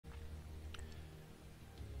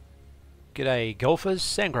G'day golfers,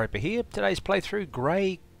 Sandgroper here. Today's playthrough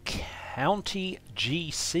Grey County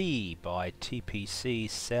GC by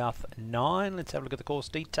tpcsouthnine. Let's have a look at the course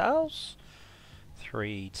details.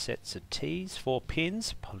 3 sets of tees, 4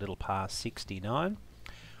 pins, a little past 69.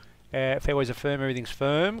 Fairways are firm, everything's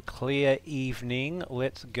firm. Clear evening.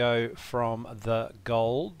 Let's go from the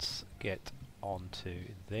golds. Get onto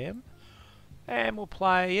them. And we'll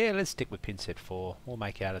play, let's stick with pin set 4. We'll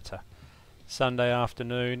make out it's a Sunday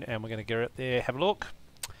afternoon and we're going to get it there, have a look.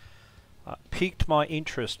 Piqued my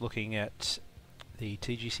interest looking at the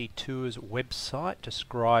TGC Tours website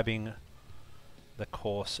describing the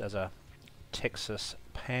course as a Texas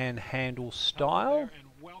panhandle style.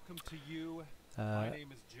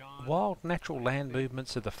 Wild natural land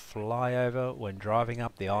movements of the flyover when driving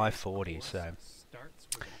up the I-40. So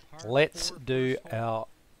let's do our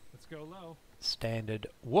standard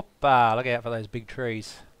whoop-ah. Look out for those big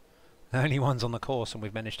trees. The only ones on the course, and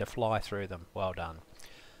we've managed to fly through them. Well done.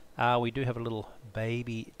 We do have a little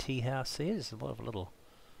baby tea house there. There's a lot of little...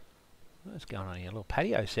 What's going on here? A little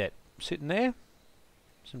patio set sitting there.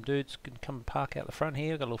 Some dudes can come and park out the front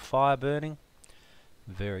here. Got a little fire burning.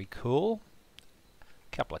 Very cool. A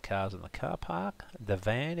couple of cars in the car park. The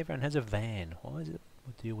van. Everyone has a van. Why is it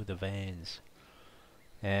the deal with the vans?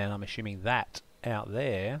 And I'm assuming that out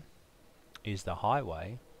there is the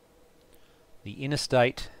highway. The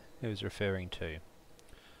interstate he was referring to.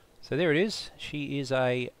 So there it is. She is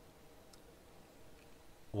a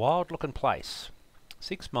wild looking place.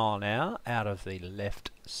 6 mile an hour out of the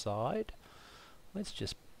left side. Let's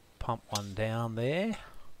just pump one down there.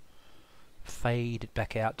 Fade it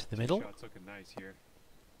back out to the middle. Shot's looking nice here.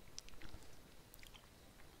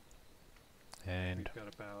 And we've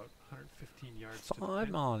got about 115 yards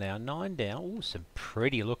 5 mile an hour, 9 down. Ooh, some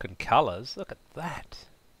pretty looking colours. Look at that.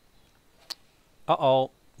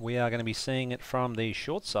 Uh-oh. We are going to be seeing it from the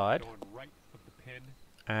short side, right of the pin.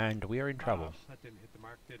 And we are in trouble. That didn't hit the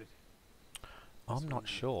mark, did it? I'm not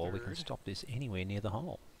sure we can stop this anywhere near the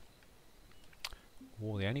hole.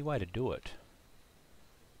 Well, the only way to do it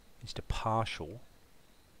is to partial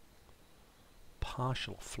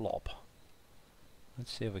flop.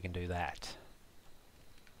 Let's see if we can do that.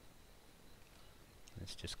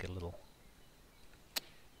 Let's just get a little...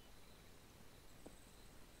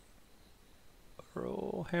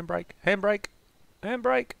 Oh, handbrake, handbrake,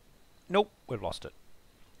 handbrake. Nope, we've lost it.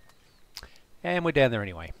 And we're down there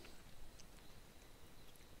anyway.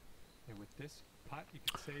 And with this putt, you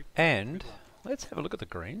can save. And let's have a look at the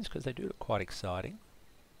greens because they do look quite exciting.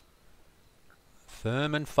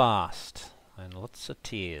 Firm and fast, and lots of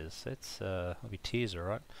tears. That's there'll be tears, all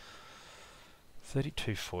right.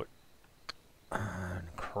 32 foot,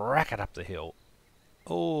 and crack it up the hill.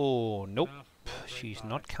 Oh, nope, she's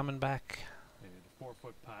not coming back.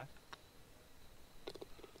 4-foot putt.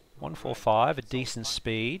 145, a decent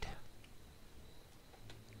speed.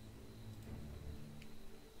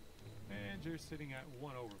 And you're sitting at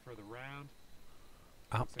 1 over for the round.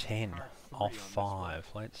 Up 10 off 5.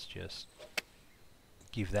 Let's just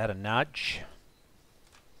give that a nudge.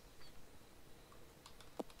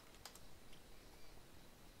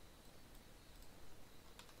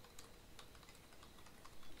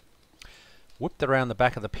 Whipped around the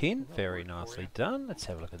back of the pin, very nicely done. Let's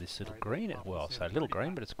have a look at this little green as well. So little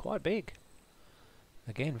green, but it's quite big.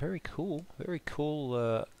 Again, very cool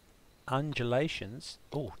undulations.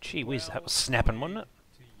 Oh, gee whiz, that was snapping, wasn't it?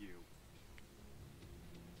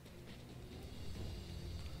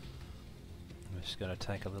 I'm just going to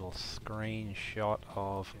take a little screenshot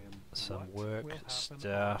of some work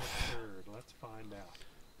stuff. Let's find out.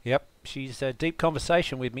 Yep, she's a deep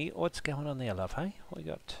conversation with me. What's going on there, love, hey? We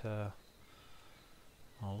got... a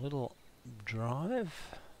little drive.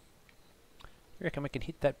 You reckon we can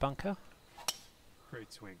hit that bunker?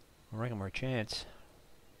 Great swing. I reckon we're a chance.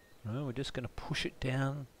 No, we're just going to push it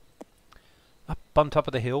down. Up on top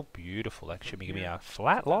of the hill. Beautiful. That should be giving me a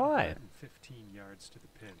flat lie. 15 yards to the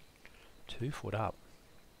pin. 2 foot up.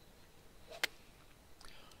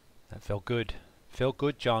 That felt good. Felt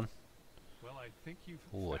good, John. Well, I think you've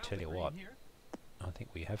Oh, I tell you what. Here. I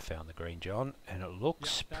think we have found the green, John, and it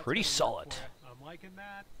looks pretty solid. I'm liking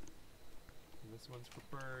that. And this one's for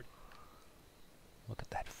bird. Look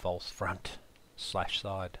at that false front /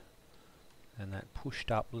 side. And that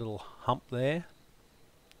pushed up little hump there.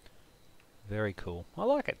 Very cool. I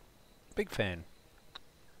like it. Big fan.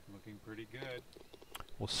 Looking pretty good.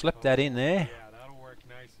 We'll slip that in there. Yeah, that'll work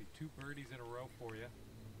nicely. 2 birdies in a row for you.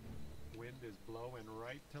 Wind is blowing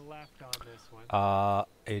right to left on this one.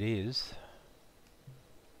 It is.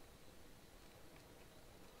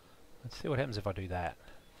 Let's see what happens if I do that.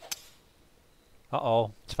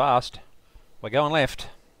 Uh-oh, it's fast. We're going left.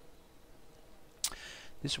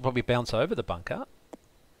 This will probably bounce over the bunker.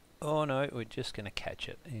 Oh no, we're just going to catch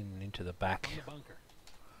it into the back. On the bunker.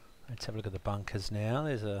 Let's have a look at the bunkers now.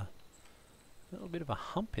 There's a little bit of a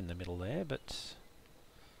hump in the middle there, but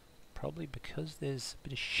probably because there's a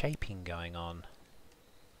bit of shaping going on.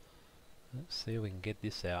 Let's see if we can get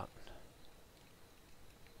this out.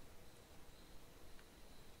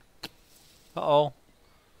 Uh-oh.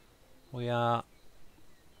 We are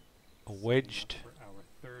wedged. For our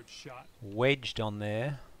third shot. Wedged on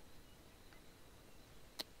there.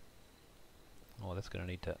 Oh, that's going to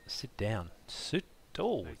need to sit down. Sit.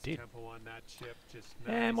 Oh, Nice it did. tempo on that chip, just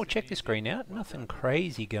And we'll nice check this easy. green out. Well Nothing done.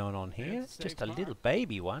 crazy going on here. And It's just safe a par. little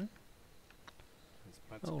baby one. This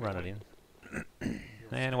putt's We'll run it good. in.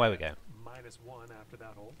 You'll And away we start go. at -1 after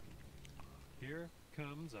that hole. Here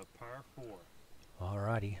comes a par 4.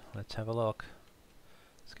 Alrighty, let's have a look.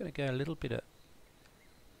 It's going to go a little bit of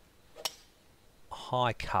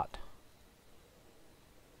high cut.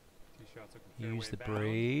 Tee shots looking Use the fairway bound.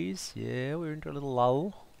 breeze. Yeah, we're into a little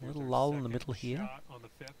lull. A Here's little our lull in the second middle here. shot on the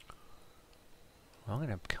 5th. I'm going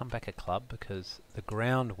to come back a club because the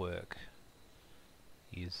groundwork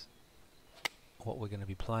is what we're going to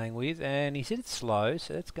be playing with. And he's hit it slow,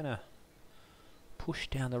 so that's going to push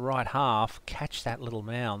down the right half, catch that little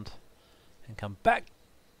mound, and come back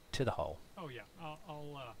to the hole. Oh yeah,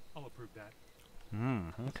 I'll approve that.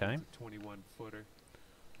 Okay. It's a 21-footer.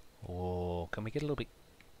 Oh, can we get a little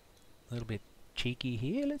bit cheeky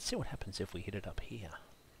here? Let's see what happens if we hit it up here.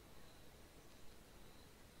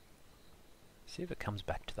 See if it comes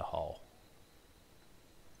back to the hole.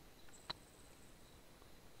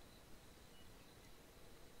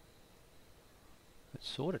 It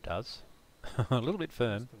sort of does. A little bit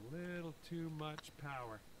firm. Just a little too much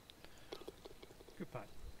power. Good putt.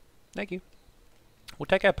 Thank you. We'll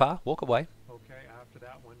take our par, walk away. Okay, after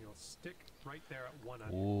that one, you'll stick right there at 1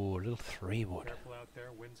 under. Ooh, a little 3-wood. Careful out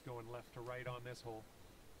there. Wind's going left to right on this hole.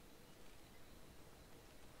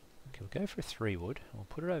 Okay, we'll go for a 3-wood. We'll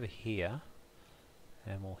put it over here.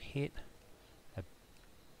 And we'll hit a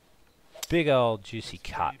big old juicy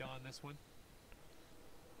Nice cut. fade on this one.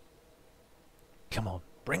 Come on,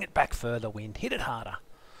 bring it back further, wind. Hit it harder.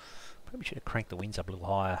 Probably should have cranked the winds up a little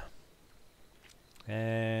higher.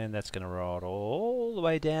 And that's going to ride all the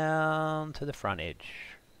way down to the front edge.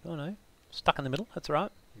 Oh no, stuck in the middle, that's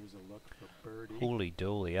right. Here's a look for birdie. Holy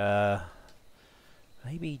dooly.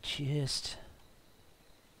 Maybe just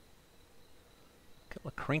a couple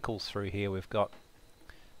of crinkles through here. We've got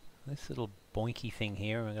this little boinky thing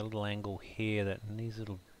here, and we've got a little angle here, and these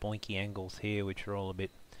little boinky angles here, which are all a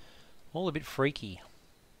bit freaky.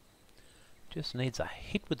 Just needs a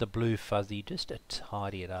hit with the blue fuzzy just to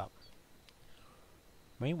tidy it up.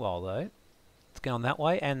 Meanwhile though, it's going that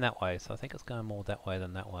way and that way, so I think it's going more that way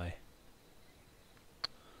than that way.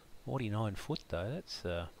 49 foot though, that's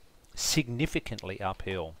significantly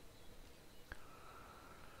uphill.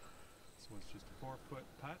 This one's just a 4-foot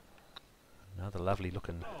putt. Another lovely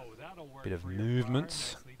looking Oh, that'll work bit of for your par.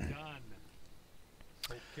 movements. Nicely done.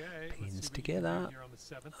 Okay, let's Pins see what you can do together. here on the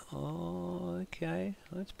 7th. Oh, okay.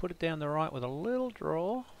 Let's put it down the right with a little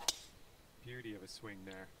draw. Beauty of a swing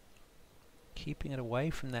there. Keeping it away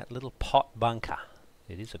from that little pot bunker.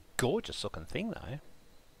 It is a gorgeous looking thing though.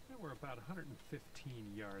 And we're about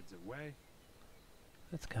 115 yards away.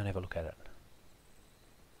 Let's go and have a look at it.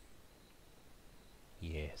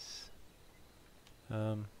 Yes.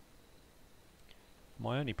 My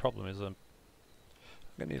only problem is I'm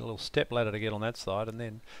going to need a little step ladder to get on that side, and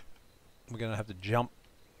then we're going to have to jump.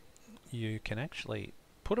 You can actually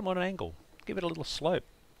put them on an angle, give it a little slope,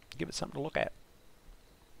 give it something to look at.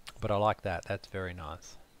 But I like that, that's very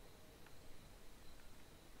nice.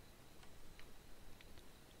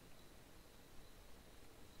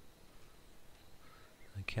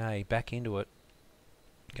 Okay, back into it.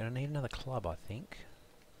 Going to need another club, I think.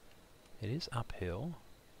 It is uphill.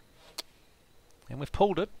 And we've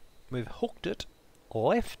pulled it. We've hooked it.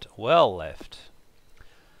 Left. Well left.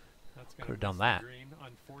 That's Could gonna have done miss the that. green.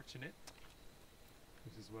 Unfortunate.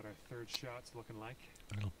 This is what our third shot's looking like.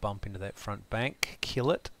 A little bump into that front bank.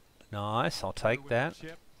 Kill it. Nice, I'll Through take with that. the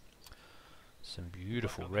chip. Some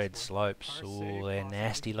beautiful on this red one. slopes. Par Oh, save they're possibly.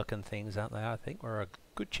 nasty looking things, aren't they? I think we're a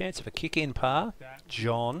good chance of a kick in par. That,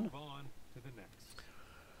 John. move on to the next.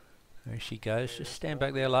 There she goes. There's Just stand back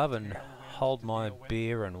all there, the love, and tailwind hold to my deal with.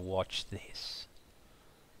 beer and watch this.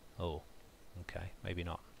 Oh, okay, maybe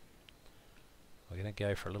not. We're going to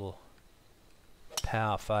go for a little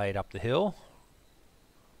power fade up the hill.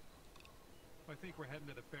 I think we're heading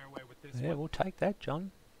to the fairway with this Yeah, one. we'll take that,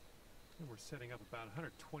 John. And we're setting up about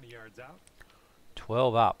 120 yards out.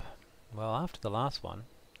 12 up. Well, after the last one,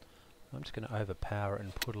 I'm just going to overpower it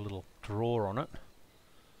and put a little draw on it.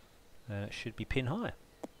 And it should be pin high.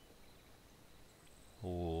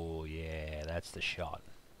 Oh yeah, that's the shot.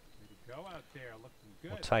 Way to go out there, looking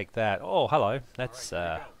good. We'll take that. Oh, hello. That's All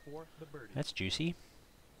right, here we go for the birdie. that's juicy.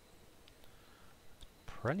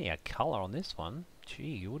 Plenty of colour on this one. Gee,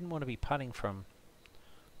 you wouldn't want to be putting from...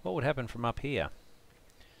 What would happen from up here?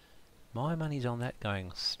 My money's on that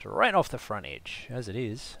going straight off the front edge, as it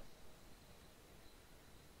is.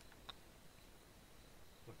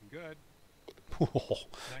 Looking good. Nice. Nice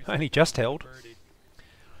Only just held. birdie.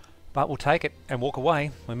 But we'll take it and walk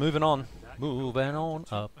away. We're moving on. That Moving goes on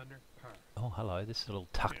to up. under par. Oh, hello. This is a little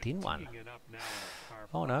tucked in one. Teeing it up now on a par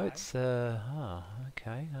Oh, no. 5. It's,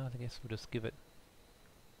 okay. I guess we'll just give it...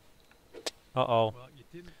 Uh-oh. Well, you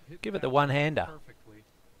didn't hit Give it that the one-hander. perfectly.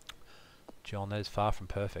 John, that is far from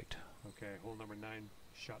perfect. Okay, hole number 9,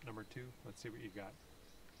 shot number 2. Let's see what you got.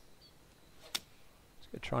 Let's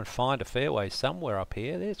go try and find a fairway somewhere up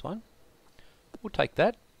here. There's one. We'll take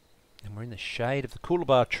that. And we're in the shade of the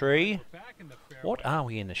coolabah tree. We're back in the fairway. What are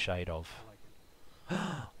we in the shade of? I like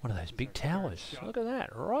it. One of those big towers. Look at that.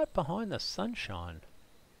 Right behind the sunshine.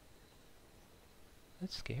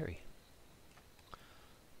 That's scary.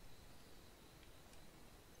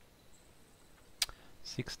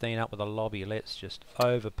 $16 up with a lobby. Let's just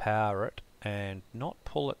overpower it and not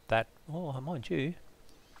pull it that... Oh, mind you.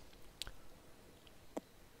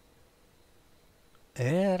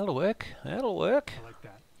 Yeah, that'll work. That'll work. I like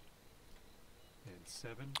that. And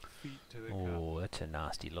 7 feet to the cup. Oh, that's a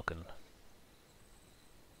nasty looking.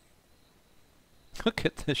 Look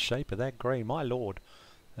at the shape of that green. My lord.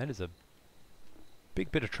 That is a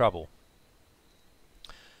big bit of trouble.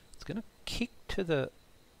 It's going to kick to the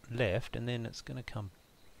left and then it's going to come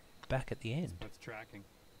back at the end. That's tracking.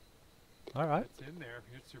 Alright. It's in there.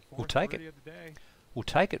 It's your We'll fourth take birdie it. of the day. We'll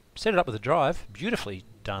take it. Set it up with a drive. Beautifully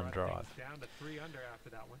done Brought drive. things down to 3 under after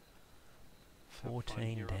that one. Have fun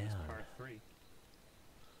 14 here on this down. par 3.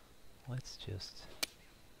 Let's just...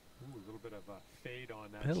 Ooh, a little bit of a fade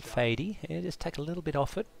on that A little shot. fadey. Yeah, just take a little bit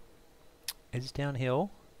off it. It's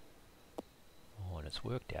downhill. Oh, and it's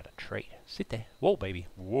worked out a treat. Sit there. Whoa, baby.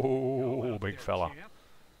 Go Whoa, out big there, fella.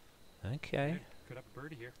 champ. Okay. Could have a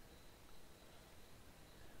birdie here.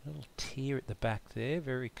 Little tear at the back there.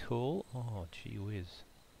 Very cool. Oh, gee whiz.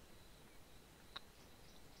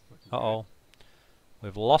 Looking good. Uh-oh.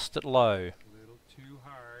 We've lost it low. A little too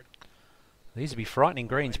hard. These would be frightening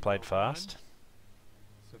greens Right, played well done. fast.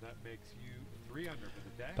 So that makes you 3 under for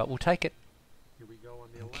the day. But we'll take it. Here we go on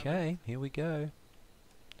the 11th. Okay, here we go.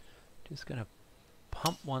 Just going to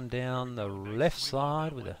pump one down the go, nice left swing on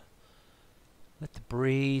side that with one. a... Let the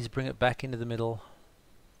breeze bring it back into the middle.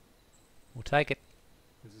 We'll take it.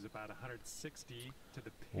 This is about 160 to the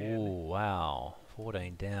Oh, pin. wow.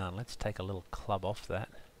 14 down. Let's take a little club off that.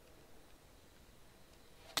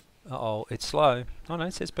 Uh-oh, it's slow. Oh no,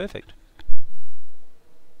 it says perfect.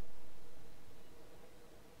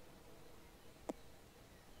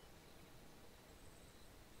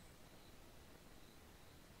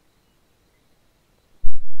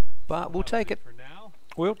 But we'll take it. For now,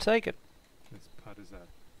 We'll take it. this putt is at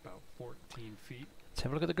about 14 feet. Let's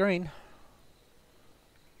have a look at the green.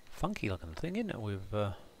 Funky looking thing, isn't it? With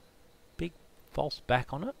big false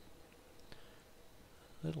back on it.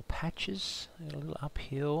 Little patches, a little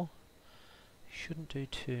uphill. Shouldn't do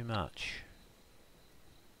too much.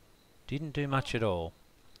 Didn't do much at all.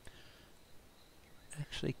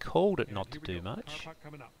 Actually called it And not here to we do go, much. par putt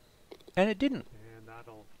coming up. And it didn't. And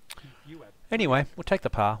that'll keep you at Anyway, we'll take the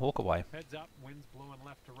par, walk away. heads up. Wind's blowing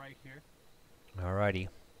left to right here. Alrighty.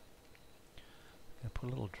 Gonna put a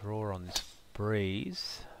little draw on this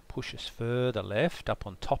breeze. Push us further left, up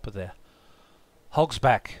on top of the hog's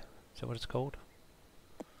back. Is that what it's called?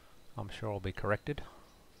 I'm sure I'll be corrected.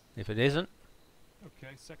 If it isn't,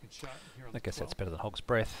 Okay, second shot here on I the guess that's 12th. better than hog's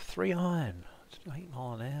breath. 3 iron. It's 8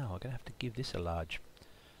 mile an hour. I'm gonna have to give this a large.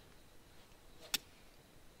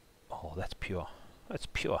 Oh, that's pure. That's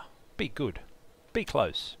pure. Be good. Be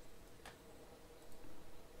close.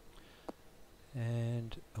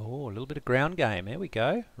 And oh, a little bit of ground game. There we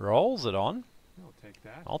go. Rolls it on. I'll take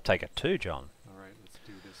that. I'll take it too, John. All right, let's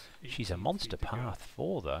do this. She's a 18 monster feet to go. path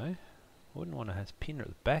 4 though. Wouldn't want to have pin her at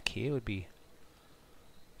the back here. Would be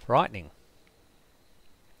frightening.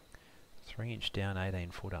 3-inch down,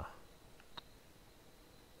 18 footer.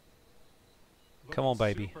 Come on,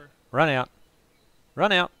 Looking baby. super. Run out.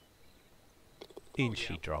 Run out. In Oh,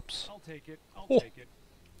 she yeah. drops. I'll take it. I'll Oh. take it.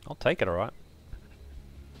 I'll take it, alright.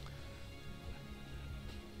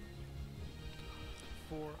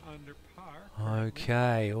 4 under par. currently.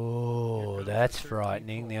 Okay. Oh, comes that's the 13th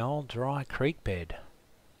frightening. The hole. old dry creek bed.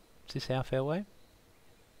 Is this our fairway?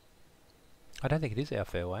 I don't think it is our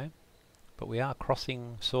fairway. but we are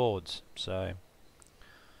crossing swords, so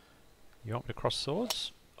you want me to cross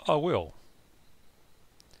swords? I will.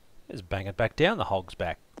 Just bang it back down the hog's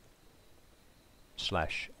back.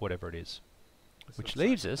 Slash, whatever it is. Which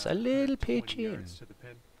leaves us a little pitch in,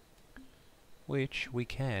 which we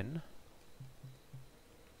can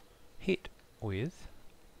hit with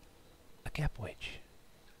a gap wedge.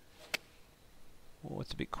 Oh,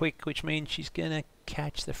 it's a bit quick, which means she's going to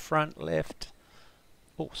catch the front left.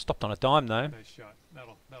 Oh, stopped on a dime though. Nice shot.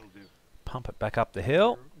 That'll do. Pump it back up the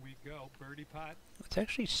hill. Here we go, birdie putt. It's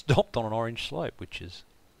actually stopped on an orange slope, which is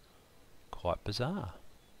quite bizarre.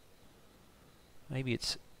 Maybe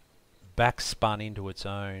it's backspun into its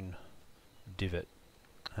own divot.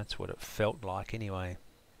 That's what it felt like anyway.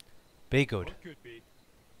 Be good. Or could be.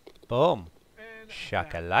 Boom. And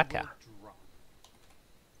Shakalaka.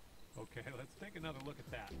 Okay, let's take another look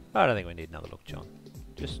at that. I don't think we need another look, John.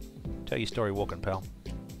 Just tell your story walking, pal.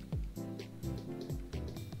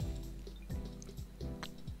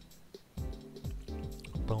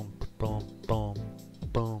 Boom, boom, boom,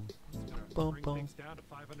 boom, boom, Bring boom. things down to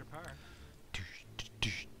 5 under par.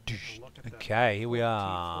 Look at that. Okay, here we 14th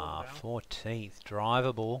are. hole 14th,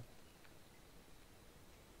 drivable.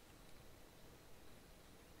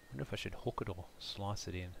 Wonder if I should hook it or slice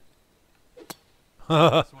it in.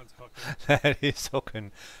 This one's hooking. That is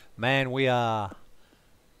hooking. Man, we are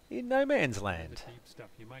in no man's The land. deep stuff.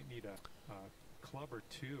 You might need a club or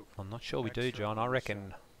two. I'm not sure we do, Extra John. I on the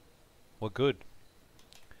reckon we're good.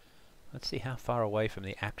 Let's see how far away from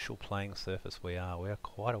the actual playing surface we are. We are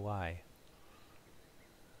quite away.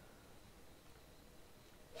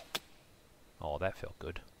 Oh, that felt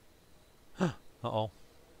good. Uh-oh.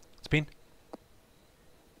 Spin.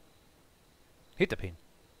 Hit the pin.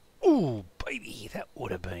 Ooh, baby, that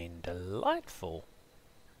would have been delightful.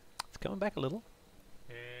 It's coming back a little.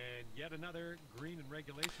 And yet another green in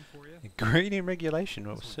regulation for you. Green in regulation.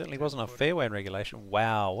 Well, it This one's certainly 10 wasn't a footer. fairway in regulation.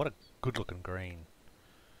 Wow, what a good-looking green.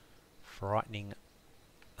 Frightening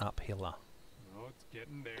uphiller. Oh, it's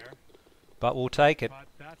getting there. But we'll take it. But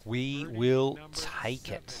that's We birdie will number take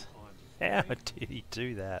 7 it. on How Friday. did he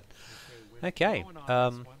do that? wind Okay, blowing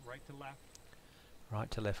on this one, right to left.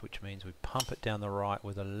 Right to left, which means we pump it down the right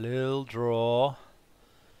with a little draw.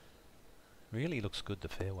 Really looks good, the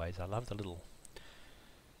fairways. I love the little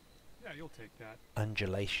Yeah, you'll take that.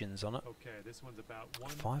 undulations on it. Okay, this one's about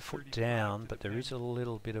 5 foot 135 down, to but the there is pin. a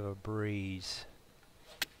little bit of a breeze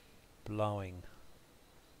blowing.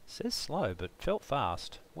 Says slow, but felt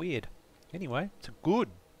fast. Weird. Anyway, it's a good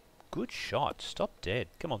shot. Stop dead.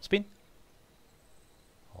 Come on, spin.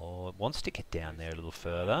 Oh, it wants to get down there a little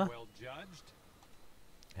further. Well judged.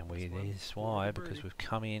 And This one is for why, the because birdie. we've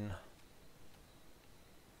come in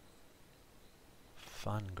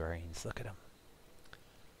fun greens. Look at them.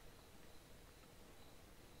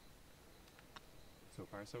 So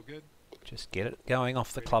far, so good. Just get it going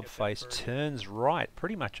off the Way to club get that face. birdie. Turns right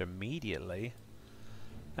pretty much immediately.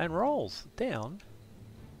 And rolls down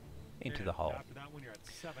into And the hole. After that one, you're at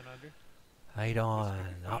 7 under. 8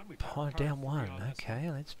 iron, fun. up We've got on par down 3 one. on this Okay,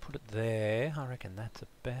 let's put it there. I reckon that's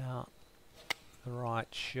about the right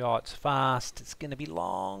shot. It's fast. It's going to be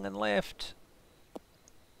long and left.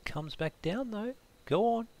 Comes back down though.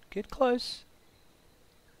 Go on, get close.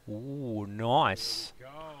 Ooh, nice. There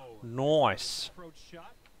we go. Nice. Approach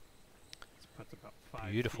shot. This putt's about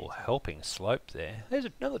 5 Beautiful feet. helping slope there. There's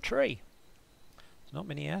another tree. There's not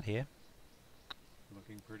many out here.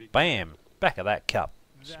 Looking pretty good. Bam! Back of that cup.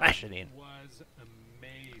 Smash it in. Was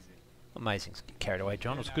amazing. Amazing. Get carried away,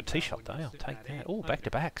 John. It was a good tee shot though. I'll take that. Oh, Under. back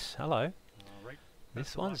to backs. Hello. All right. This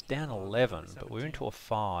Best of one's luck to you down on 11, but we're 17. into a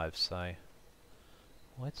 5, so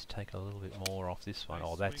let's take a little bit more off this one. Nice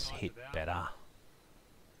Oh, that's swing onto hit that better.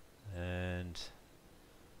 And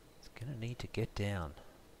it's going to need to get down.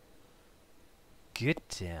 Get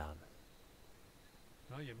down.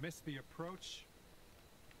 Well, you missed the approach.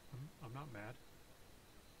 I'm not mad.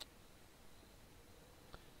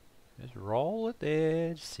 Just roll it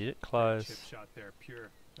there. Just sit it Great close. chip shot there, pure.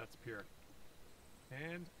 That's pure.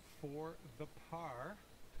 And for the par.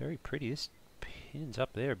 Very pretty. This pin's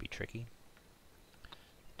up there would be tricky.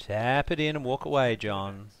 Tap it in and walk away,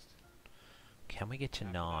 John. Next. Can we get to Tap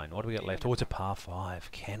it 9? up What do we got on left? the Oh, it's a par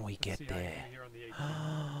 5. Can we Let's get see how you there? do here on the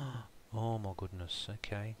 18th. Oh my goodness,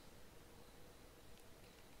 okay.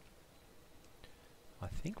 I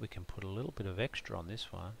think we can put a little bit of extra on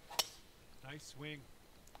this one. Nice swing.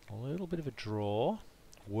 A little bit of a draw.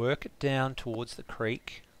 Work it down towards the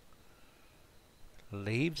creek.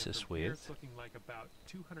 Leaves And us from here with... it's looking like about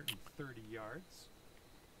 230 yards.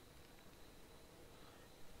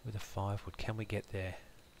 With a 5 wood. Can we get there?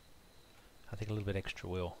 I think a little bit extra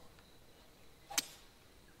will.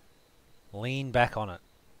 Lean back on it.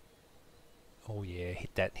 Oh yeah,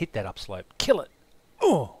 hit that upslope. Kill it.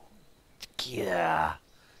 Oh, yeah.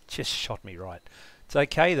 Just shot me right. It's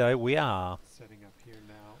okay though. We are. Setting up here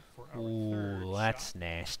now for our Ooh, third that's shot.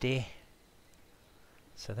 nasty.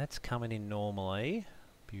 So that's coming in normally.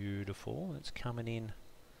 Beautiful. It's coming in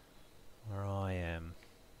where I am.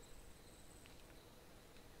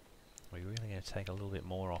 We're really going to take a little bit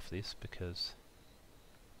more off this because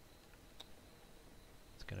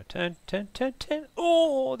it's going to turn.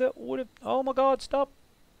 Oh, that would have. Oh my God! Stop.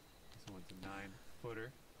 This one's a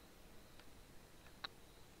 9-footer.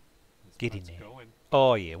 Get in there. Going.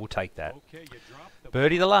 Oh yeah, we'll take that. Okay, you dropped the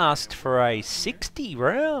Birdie the ball last and for we're a done 60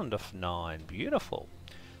 round of 9. Beautiful.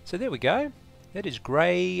 So there we go. That is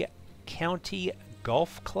Grey County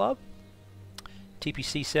Golf Club.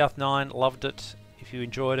 TPC South 9. Loved it. If you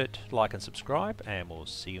enjoyed it, like and subscribe, and we'll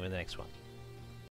see you in the next one.